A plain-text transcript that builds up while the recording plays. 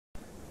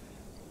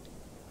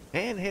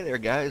And hey there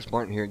guys,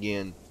 Martin here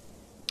again.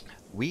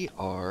 We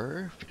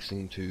are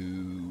fixing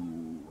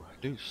to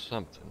do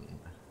something.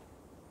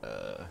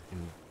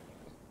 And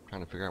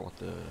trying to figure out what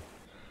the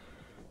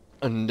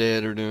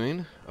undead are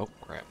doing. Oh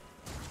crap.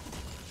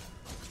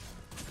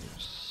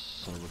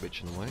 Son of a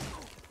bitch in the way.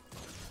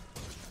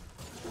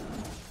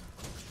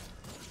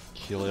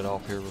 Kill it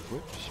off here real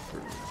quick,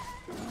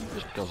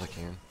 just because I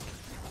can.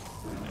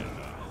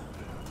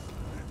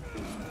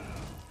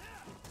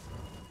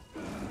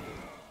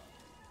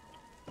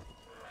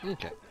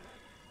 Okay.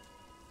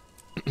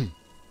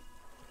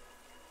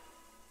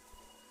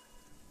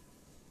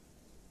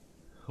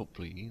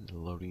 Hopefully the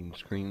loading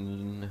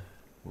screen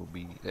will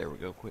be there. We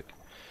go quick.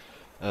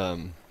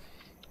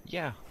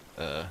 Yeah,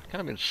 kind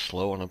of been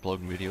slow on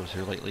uploading videos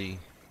here lately.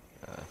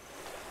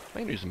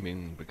 Main reason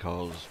being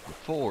because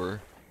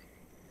before,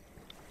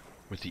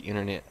 with the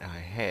internet I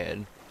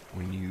had,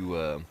 when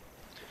you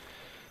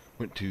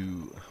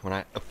when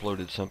I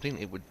uploaded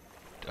something,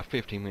 a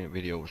 15-minute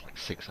video was like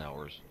 6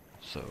 hours.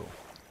 So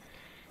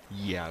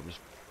yeah, it was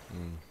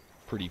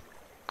pretty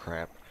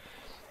crap.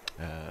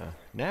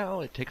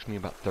 Now it takes me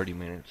about 30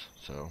 minutes,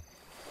 so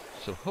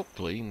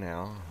hopefully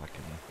now I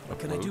can What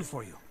can I do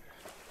for you?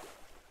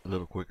 a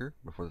little quicker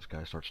before this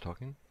guy starts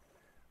talking.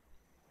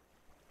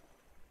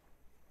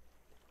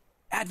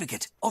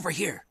 Advocate, over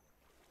here!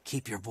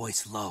 Keep your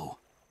voice low.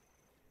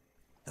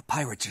 The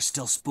pirates are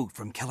still spooked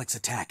from Kellick's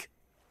attack.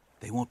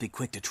 They won't be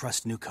quick to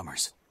trust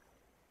newcomers.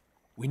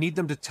 We need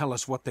them to tell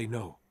us what they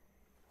know.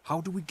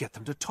 How do we get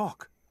them to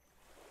talk?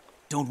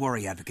 Don't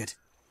worry, Advocate.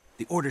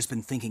 The Order's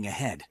been thinking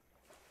ahead.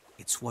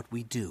 It's what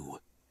we do.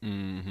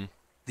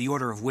 The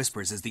Order of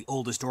Whispers is the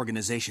oldest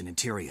organization in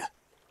Tyria.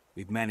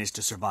 We've managed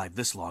to survive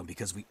this long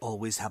because we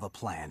always have a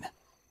plan.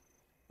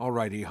 All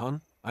right,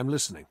 Ehun, I'm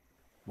listening.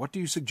 What do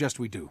you suggest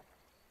we do?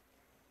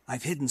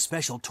 I've hidden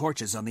special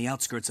torches on the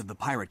outskirts of the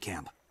pirate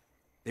camp.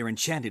 They're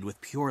enchanted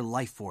with pure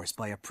life force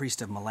by a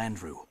priest of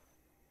Melandru.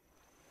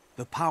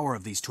 The power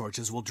of these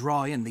torches will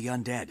draw in the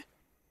undead,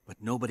 but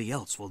nobody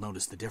else will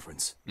notice the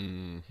difference.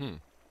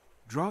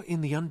 Draw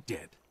in the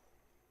undead?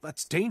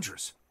 That's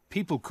dangerous.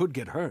 People could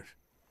get hurt.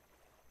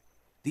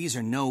 These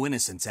are no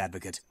innocents,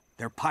 Advocate.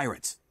 They're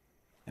pirates.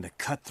 And a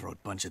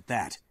cutthroat bunch at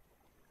that.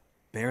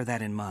 Bear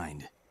that in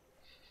mind.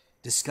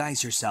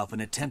 Disguise yourself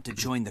and attempt to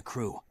join the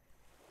crew.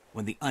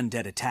 When the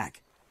undead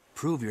attack,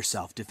 prove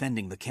yourself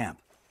defending the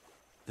camp.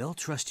 They'll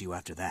trust you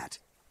after that.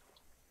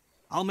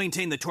 I'll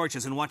maintain the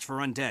torches and watch for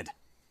undead.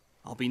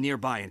 I'll be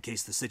nearby in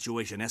case the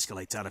situation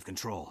escalates out of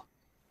control.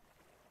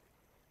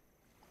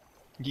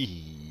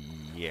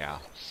 Yeah,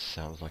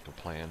 sounds like a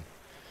plan.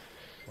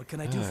 What can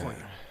I do for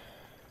you?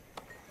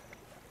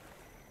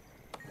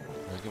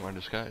 Did I get my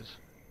disguise?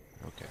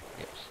 Okay,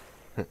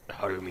 yes.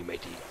 Hurry me,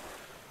 matey.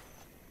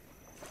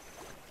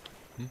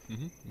 I'm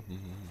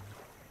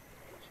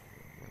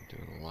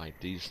gonna light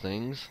these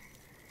things.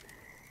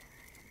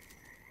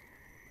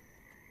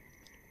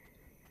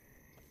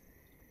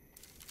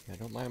 Yeah,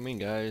 don't mind me,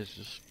 guys.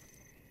 Just,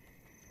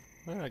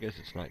 well, I guess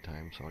it's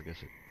nighttime, so I guess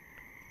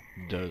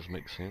it does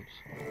make sense.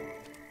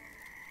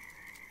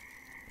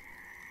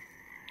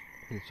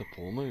 It's a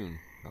full moon.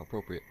 How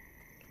appropriate.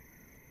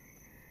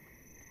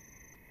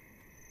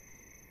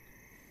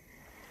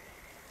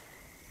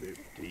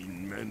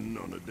 "15 men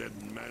on a dead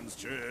man's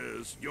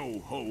chest, yo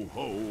ho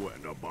ho,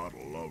 and a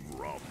bottle of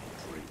rum.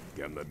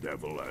 Drink and the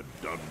devil had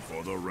done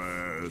for the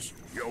rest.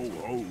 Yo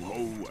ho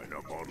ho, and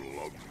a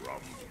bottle of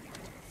rum."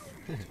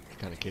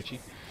 Kind of catchy.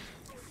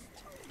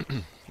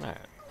 Alright.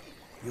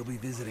 You'll be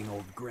visiting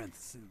old Grenth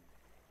soon.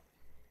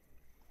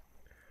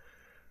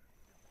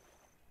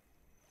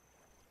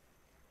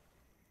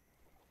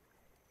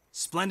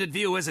 Splendid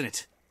view, isn't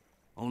it?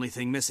 Only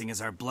thing missing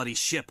is our bloody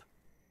ship.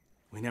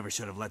 We never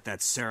should have let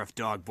that Seraph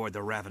dog board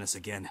the Ravenous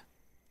again.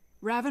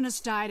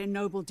 Ravenous died a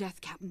noble death,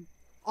 Captain.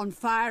 On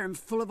fire and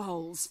full of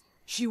holes.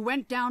 She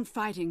went down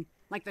fighting,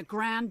 like the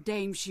grand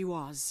dame she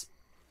was.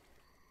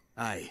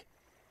 Aye,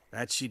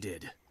 that she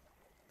did.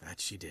 That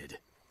she did.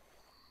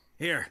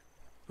 Here,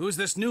 who's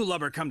this new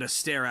lubber come to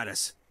stare at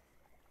us?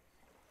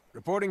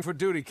 Reporting for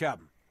duty,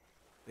 Captain.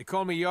 They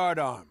call me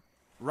Yardarm,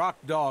 rock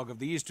dog of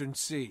the Eastern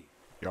Sea.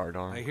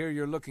 Yardarm. I hear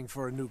you're looking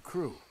for a new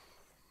crew.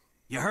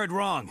 You heard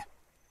wrong.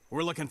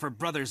 We're looking for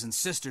brothers and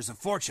sisters of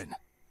fortune.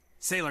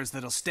 Sailors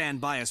that'll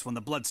stand by us when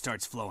the blood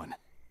starts flowing.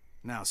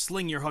 Now,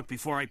 sling your hook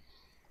before I...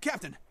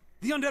 Captain,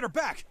 the undead are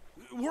back!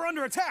 We're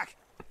under attack!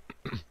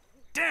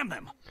 Damn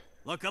them!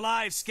 Look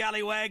alive,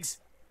 scallywags!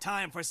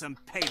 Time for some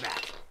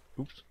payback.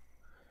 Oops.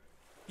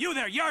 You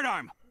there,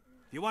 Yardarm!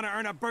 If you want to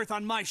earn a berth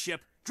on my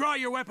ship, draw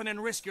your weapon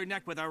and risk your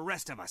neck with the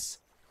rest of us.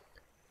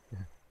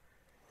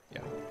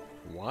 Yeah.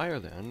 Why are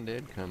the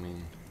undead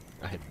coming?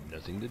 I had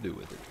nothing to do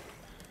with it.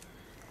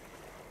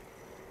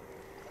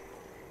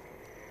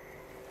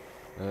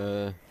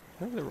 How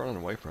are they running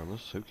away from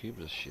us? Who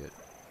gives a shit?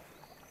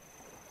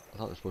 I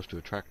thought it was supposed to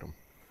attract them.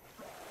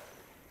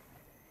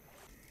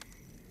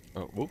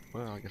 Oh, whoop.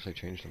 Well, I guess I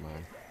changed their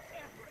mind.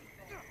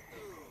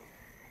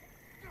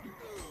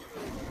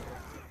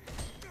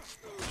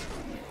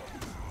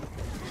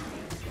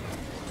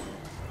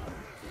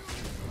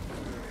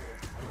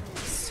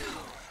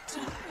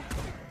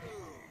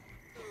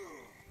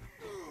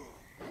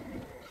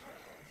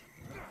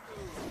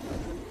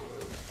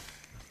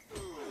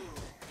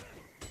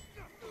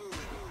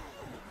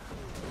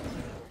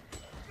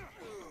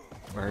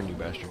 Burn, you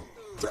bastard.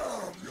 Damn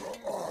your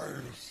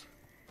eyes!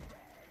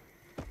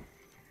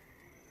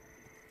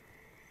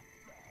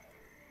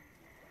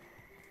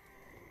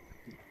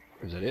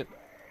 Is that it?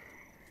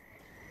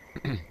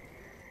 Or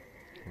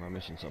am I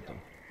missing something?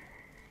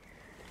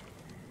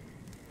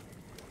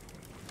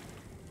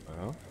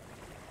 Oh.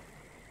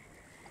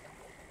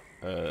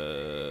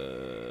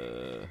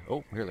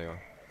 Oh, here they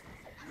are.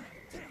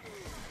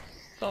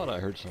 Thought I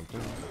heard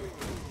something.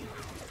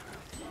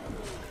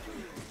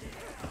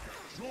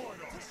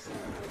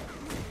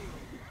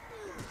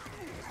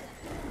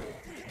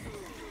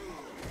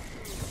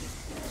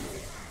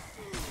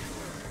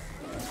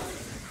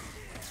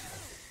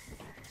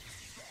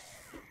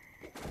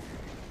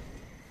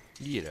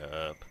 Get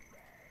up.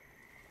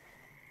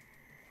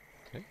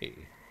 Hey.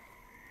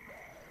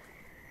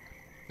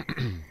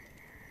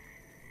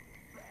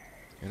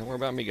 Hey, don't worry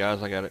about me,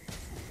 guys. I got it.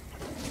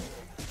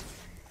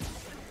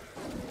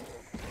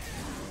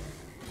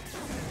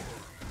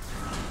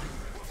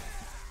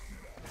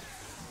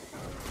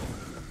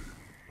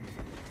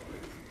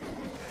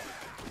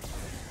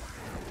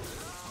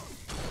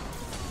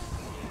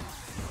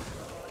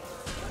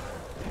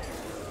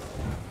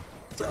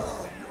 Damn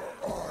your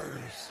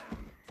eyes!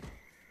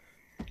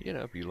 Get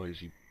up, you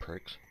lazy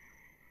pricks.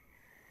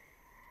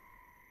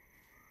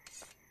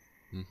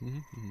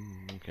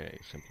 Okay,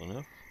 simple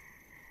enough.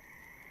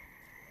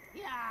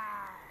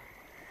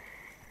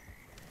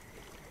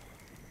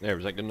 There,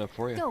 was that good enough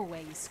for you? Go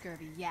away, you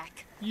scurvy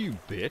yak. You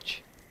bitch.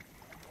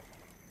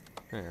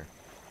 There.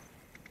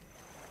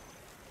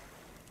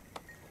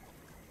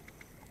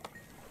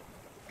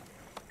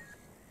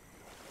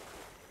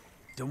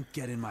 Don't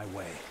get in my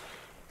way.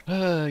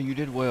 You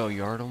did well,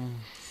 Yardum.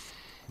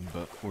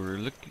 But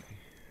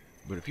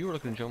if you were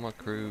looking to join my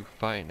crew,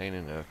 fighting ain't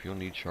enough. You'll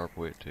need sharp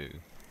wit too.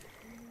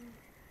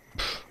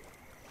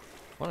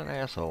 What an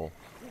asshole.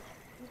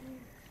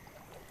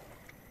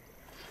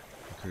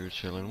 The crew's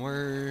chilling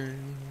words.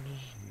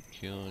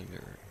 Killing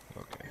your.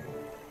 Okay.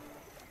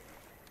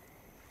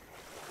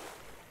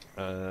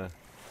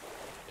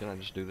 Didn't I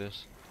just do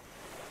this?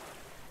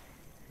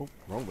 Oh,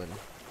 wrong button.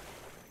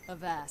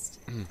 Avast.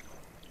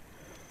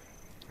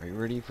 Are you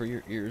ready for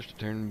your ears to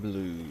turn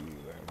blue?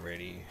 I'm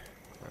ready.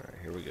 Alright,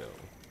 here we go.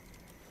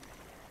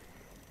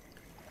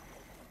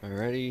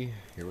 Alrighty,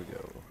 here we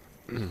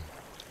go.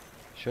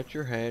 Shut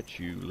your hatch,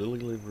 you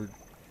lily-livered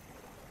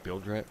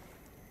bilge rat.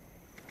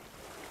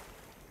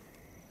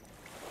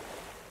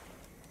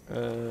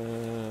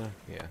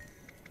 Yeah.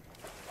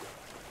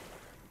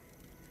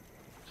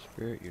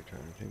 Spirit, you're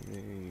trying to take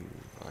me,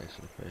 ice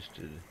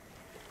infested.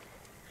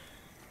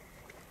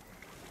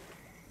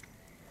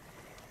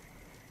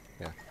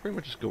 Yeah, pretty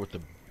much just go with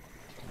the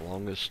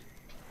longest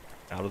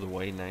out of the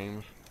way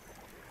names.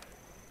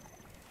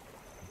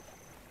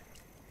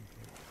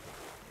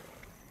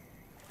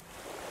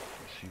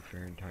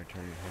 Seafaring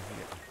Titanium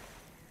heavy.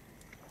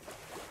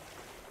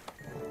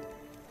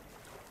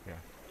 Yeah.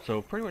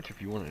 So pretty much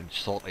if you want to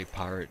insult a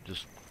pirate,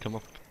 just come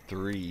up with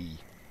 3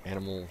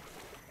 animal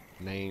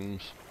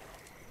names.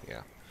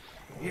 Yeah.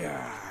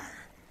 Yeah.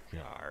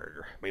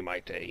 Yarr, me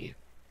Matey.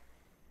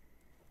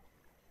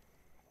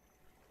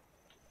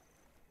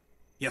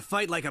 You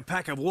fight like a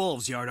pack of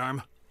wolves,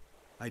 Yardarm.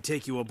 I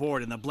take you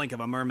aboard in the blink of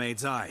a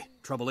mermaid's eye.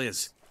 Trouble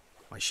is,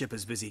 my ship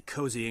is busy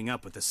cozying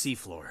up with the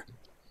seafloor.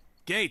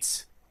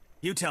 Gates,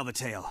 you tell the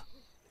tale.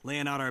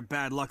 Laying out our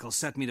bad luck'll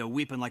set me to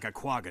weeping like a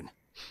quaggan.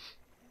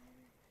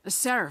 A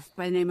seraph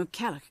by the name of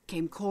Kellock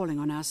came calling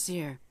on our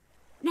seer.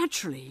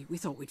 Naturally, we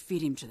thought we'd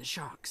feed him to the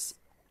sharks.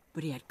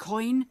 But he had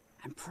coin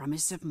and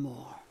promise of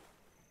more.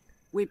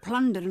 We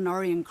plundered an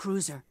Orient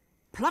cruiser,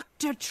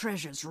 plucked her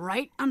treasures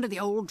right under the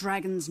old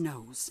dragon's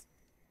nose.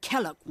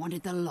 Kellock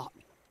wanted the lot.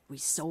 We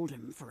sold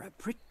him for a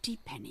pretty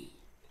penny.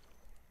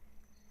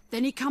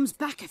 Then he comes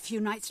back a few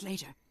nights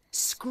later,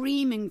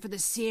 screaming for the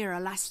seer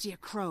Alastia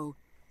Crow.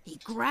 He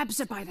grabs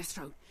her by the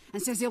throat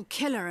and says he'll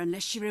kill her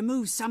unless she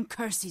removes some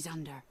curse he's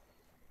under.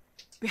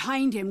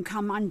 Behind him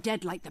come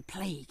undead like the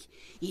plague.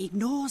 He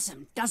ignores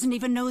them, doesn't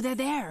even know they're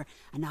there,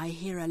 and I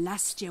hear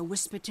Alastia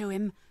whisper to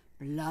him,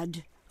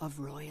 "Blood of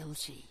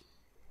royalty."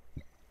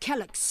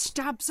 Kellock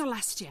stabs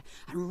Alastia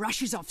and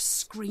rushes off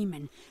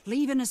screaming,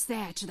 leaving us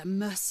there to the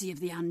mercy of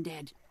the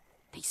undead.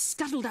 They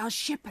scuttled our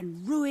ship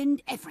and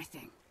ruined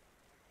everything.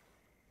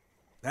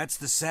 That's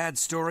the sad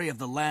story of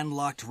the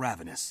landlocked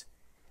Ravenous.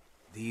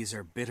 These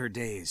are bitter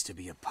days to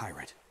be a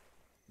pirate.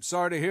 I'm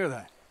sorry to hear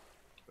that,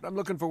 but I'm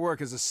looking for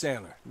work as a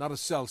sailor, not a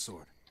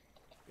sellsword.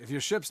 If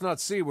your ship's not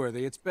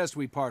seaworthy, it's best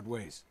we part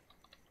ways.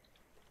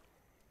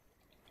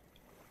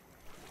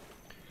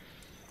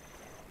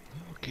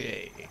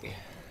 Okay.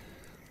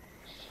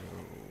 So,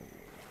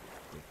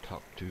 we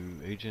talked to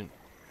Agent...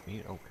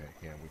 Okay,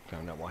 yeah, we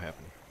found out what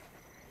happened.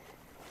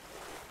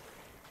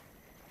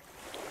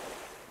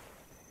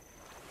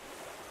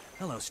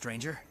 Hello,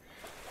 stranger.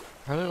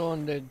 Our little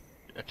undead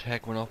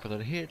attack went off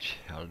without a hitch.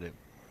 How did it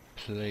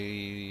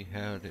play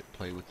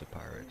with the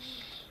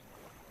pirates?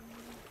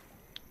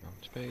 On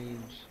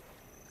spades.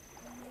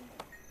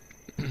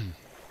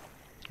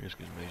 Risk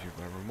is measured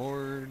by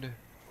reward.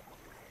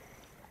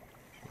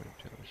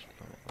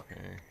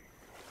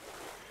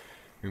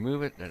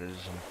 Remove it. That is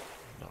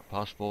not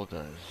possible.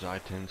 The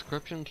Zaitan's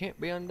corruption can't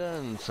be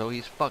undone, so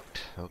he's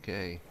fucked.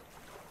 Okay.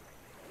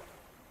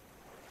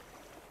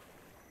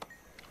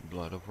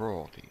 Blood of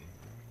royalty.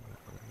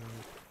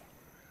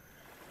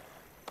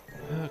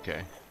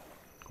 Okay.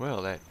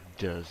 Well, that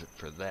does it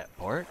for that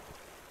part.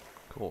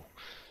 Cool.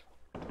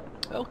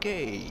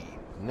 Okay.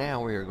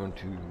 Now we are going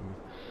to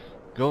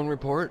go and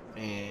report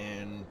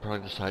and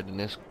probably decide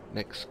the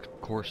next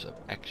course of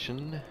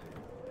action.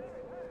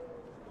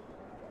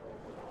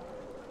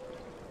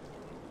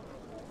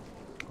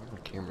 Where's my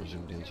camera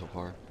zoomed in so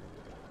far?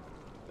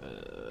 Okay,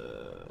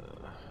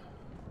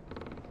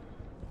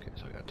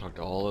 so I gotta talk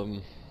to all of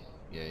them.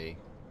 Yay.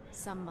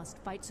 Some must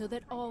fight so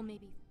that all may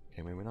be.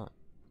 Okay, maybe not.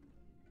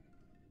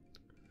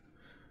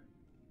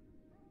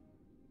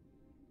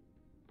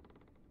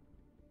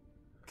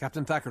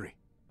 Captain Thackeray,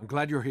 I'm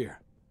glad you're here.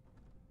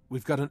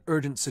 We've got an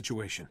urgent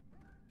situation.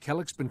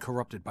 Kellick's been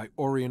corrupted by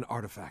Orion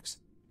artifacts.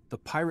 The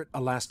pirate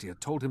Alastia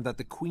told him that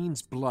the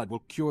Queen's blood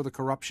will cure the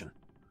corruption.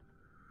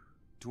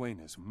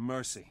 Duena's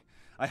mercy.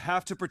 I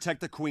have to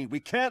protect the Queen. We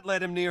can't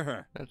let him near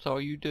her. That's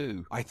all you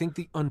do. I think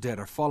the undead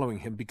are following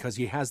him because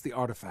he has the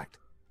artifact.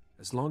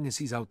 As long as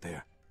he's out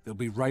there, they'll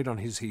be right on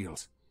his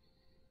heels.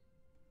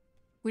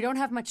 We don't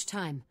have much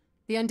time.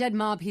 The undead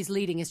mob he's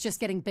leading is just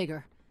getting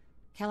bigger.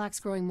 Kellock's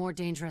growing more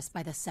dangerous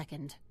by the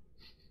second.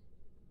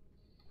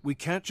 We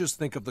can't just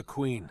think of the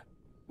Queen.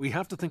 We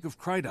have to think of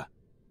Kryda.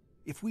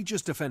 If we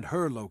just defend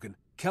her, Logan,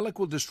 Kellick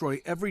will destroy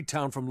every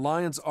town from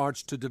Lion's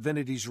Arch to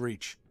Divinity's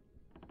Reach.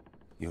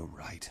 You're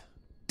right.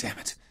 Damn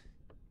it.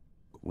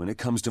 But when it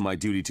comes to my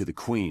duty to the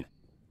Queen...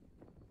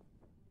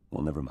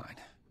 Well, never mind.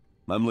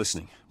 I'm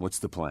listening. What's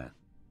the plan?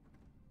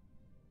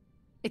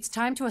 It's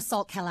time to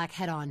assault Kellock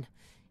head-on.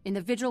 In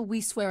the vigil,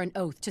 we swear an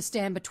oath to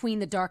stand between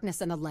the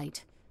darkness and the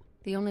light.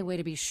 The only way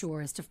to be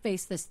sure is to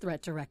face this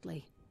threat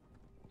directly.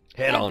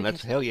 Head on, Advocate,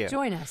 that's hell yeah.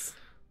 Join us.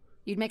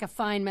 You'd make a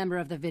fine member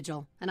of the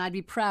vigil, and I'd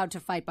be proud to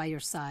fight by your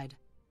side.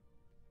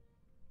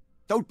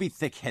 Don't be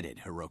thick-headed,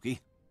 Hiroki.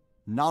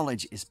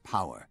 Knowledge is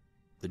power.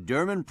 The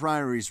Durman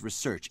Priory's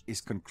research is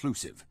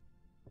conclusive.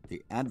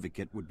 The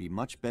Advocate would be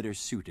much better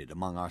suited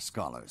among our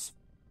scholars.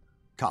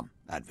 Come,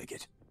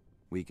 Advocate.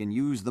 We can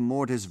use the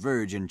Mortis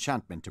Verge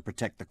enchantment to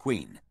protect the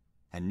Queen,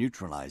 and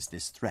neutralize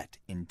this threat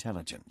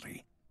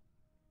intelligently.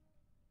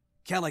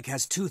 Kellick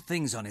has two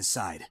things on his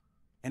side.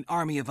 An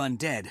army of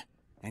undead,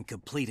 and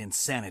complete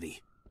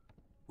insanity.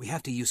 We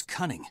have to use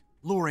cunning,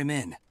 lure him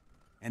in,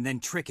 and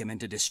then trick him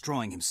into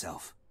destroying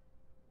himself.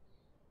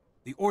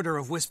 The Order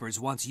of Whispers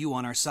wants you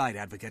on our side,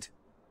 Advocate.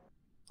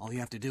 All you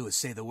have to do is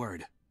say the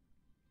word.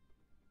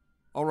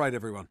 All right,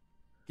 everyone.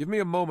 Give me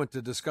a moment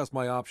to discuss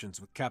my options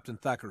with Captain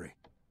Thackeray.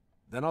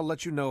 Then I'll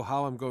let you know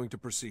how I'm going to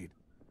proceed.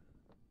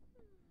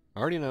 I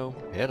already know.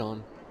 Head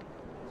on.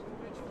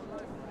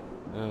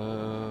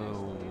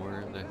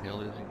 Where the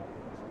hell is he?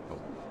 Oh.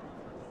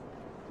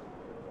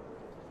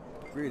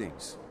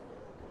 Greetings.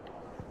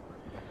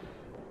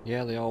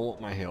 Yeah, they all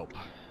want my help.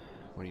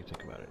 What do you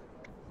think about it?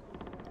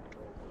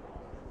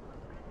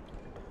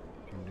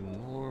 Can do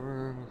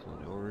more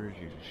with the orders.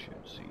 You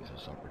should seize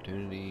this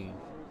opportunity.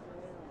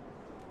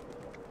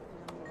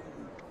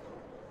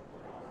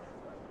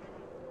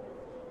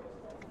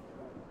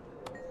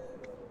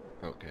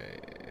 Okay.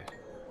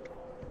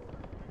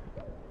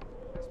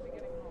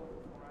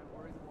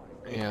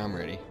 Yeah, I'm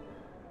ready.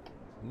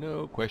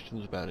 No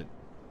questions about it.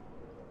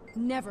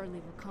 Never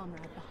leave a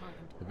comrade behind.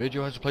 The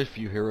vigil has a place for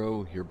you,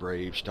 hero. You're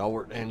brave,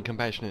 stalwart, and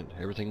compassionate.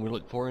 Everything we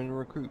look for in a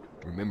recruit.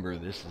 Remember,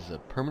 this is a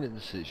permanent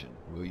decision.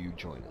 Will you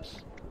join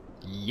us?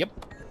 Yep.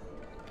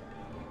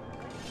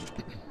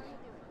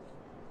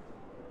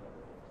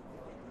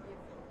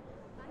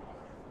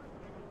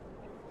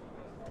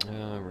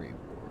 Reward.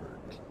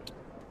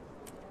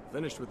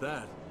 Finished with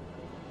that.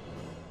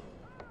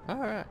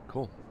 Alright,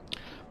 cool.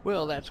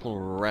 Well, that's going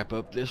to wrap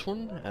up this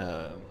one.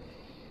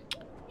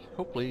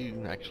 Hopefully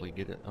actually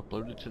get it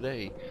uploaded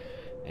today.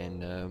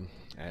 And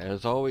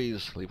as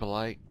always, leave a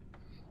like,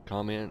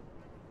 comment,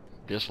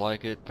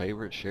 dislike it,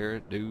 favorite, share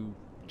it, do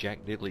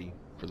Jack Diddley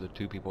for the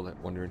two people that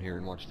wander in here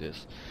and watch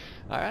this.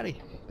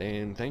 Alrighty,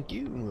 then thank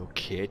you, and we'll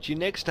catch you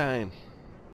next time.